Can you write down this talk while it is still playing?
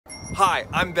Hi,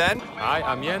 I'm Ben. Hi,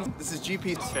 I'm Jens. This is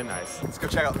GP Sven Nys. Let's go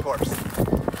check out the course.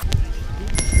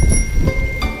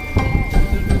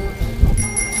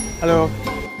 Hello.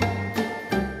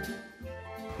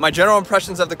 My general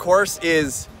impressions of the course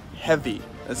is heavy.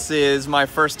 This is my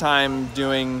first time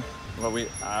doing what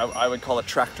I would call a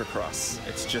tractor cross.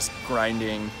 It's just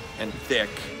grinding and thick.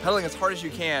 Pedaling as hard as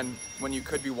you can when you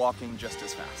could be walking just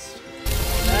as fast.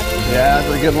 Yeah,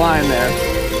 that's a good line there.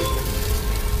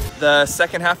 The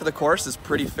second half of the course is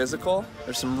pretty physical.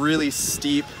 There's some really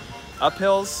steep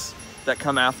uphills that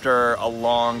come after a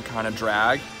long kind of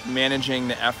drag. Managing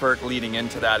the effort leading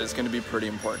into that is going to be pretty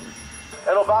important.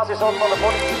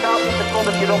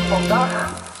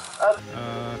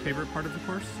 Favorite part of the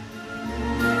course?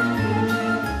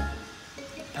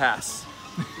 Pass.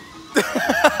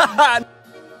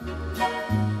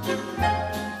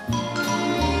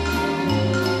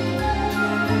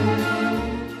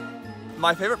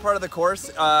 My favorite part of the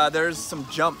course, there's some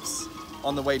jumps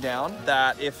on the way down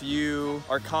that if you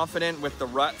are confident with the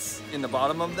ruts in the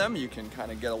bottom of them, you can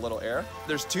kind of get a little air.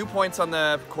 There's 2 points on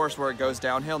the course where it goes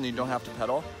downhill and you don't have to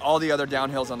pedal. All the other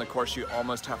downhills on the course, you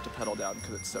almost have to pedal down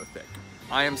because it's so thick.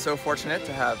 I am so fortunate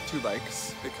to have 2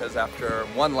 bikes because after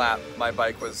 1 lap, my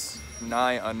bike was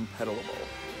nigh unpedalable.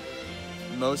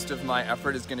 Most of my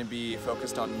effort is going to be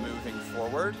focused on moving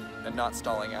forward and not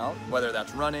stalling out, whether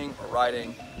that's running or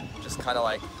riding, just kind of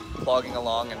like plogging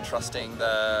along and trusting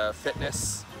the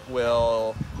fitness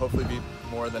will hopefully be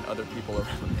more than other people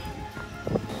around me.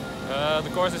 The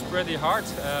course is pretty hard.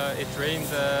 It rained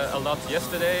a lot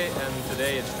yesterday and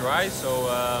today it's dry, so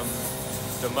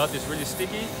the mud is really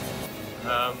sticky.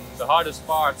 The hardest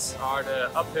parts are the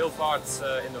uphill parts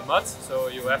in the mud, so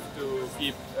you have to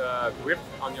keep grip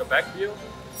on your back wheel,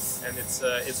 and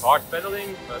it's hard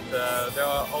pedaling, but there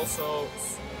are also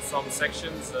some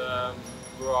sections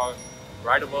who are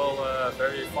rideable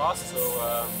very fast,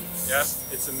 so yeah,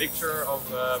 it's a mixture of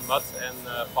mud and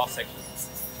fast sections.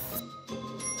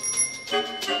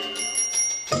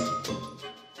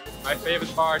 My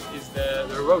favorite part is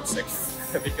the road section.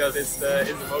 Because it's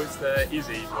the most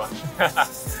easy one.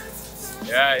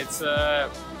 Yeah, it's a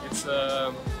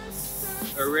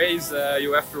race.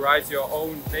 You have to ride your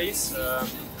own pace.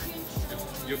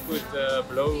 You could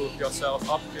blow yourself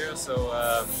up here. So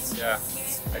yeah,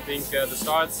 I think the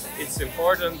start it's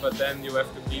important, but then you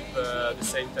have to keep the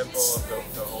same tempo of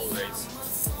the whole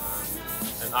race.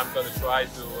 And I'm gonna try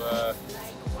to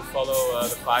follow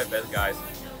the 5 best guys.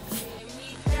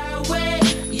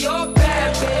 You're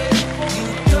bad, babe.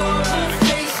 You don't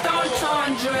face on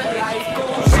Chandra. Life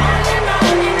goes on.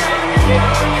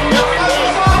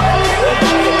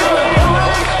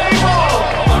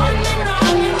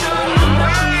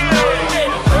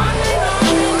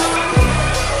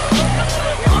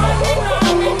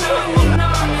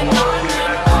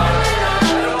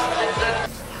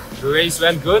 The race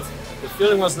went good. The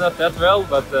feeling was not that well,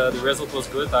 but the result was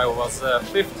good. I was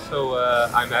 5th, so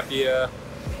I'm happy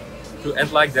to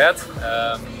end like that.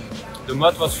 The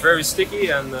mud was very sticky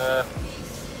and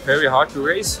very hard to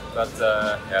race, but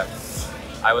yeah,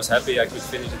 I was happy I could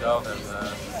finish it off and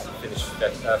finish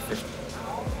 5th.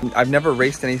 I've never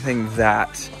raced anything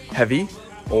that heavy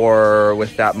or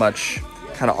with that much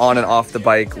kind of on and off the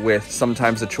bike, with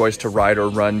sometimes the choice to ride or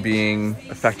run being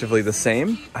effectively the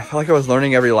same. I felt like I was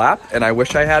learning every lap, and I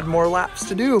wish I had more laps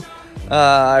to do.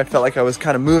 I felt like I was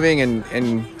kind of moving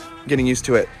and getting used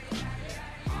to it.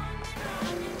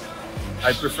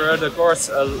 I prefer the course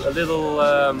a little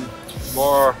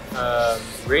more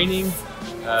raining,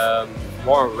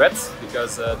 more wet,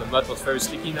 because the mud was very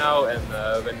sticky now, and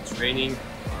when it's raining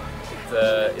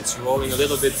it's rolling a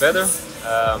little bit better.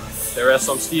 There are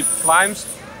some steep climbs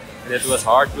and it was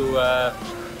hard to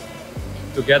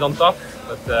get on top,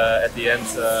 but at the end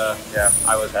yeah,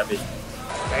 I was happy.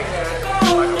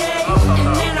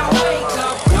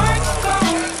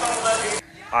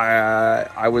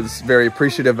 I was very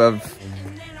appreciative of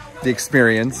the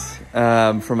experience.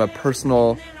 From a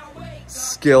personal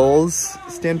skills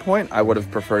standpoint, I would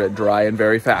have preferred it dry and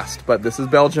very fast, but this is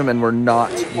Belgium and we're not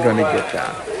going to get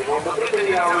that.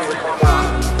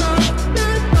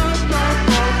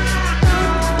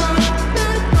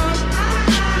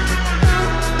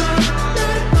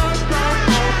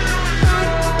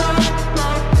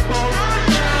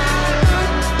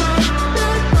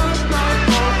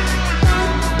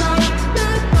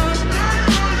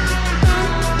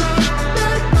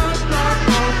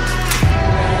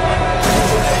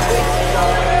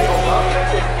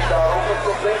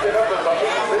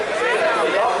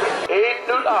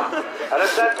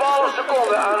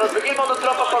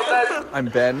 I'm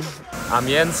Ben. I'm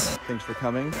Jens. Thanks for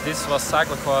coming. This was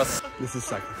Cyclocross. This is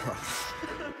Cyclocross.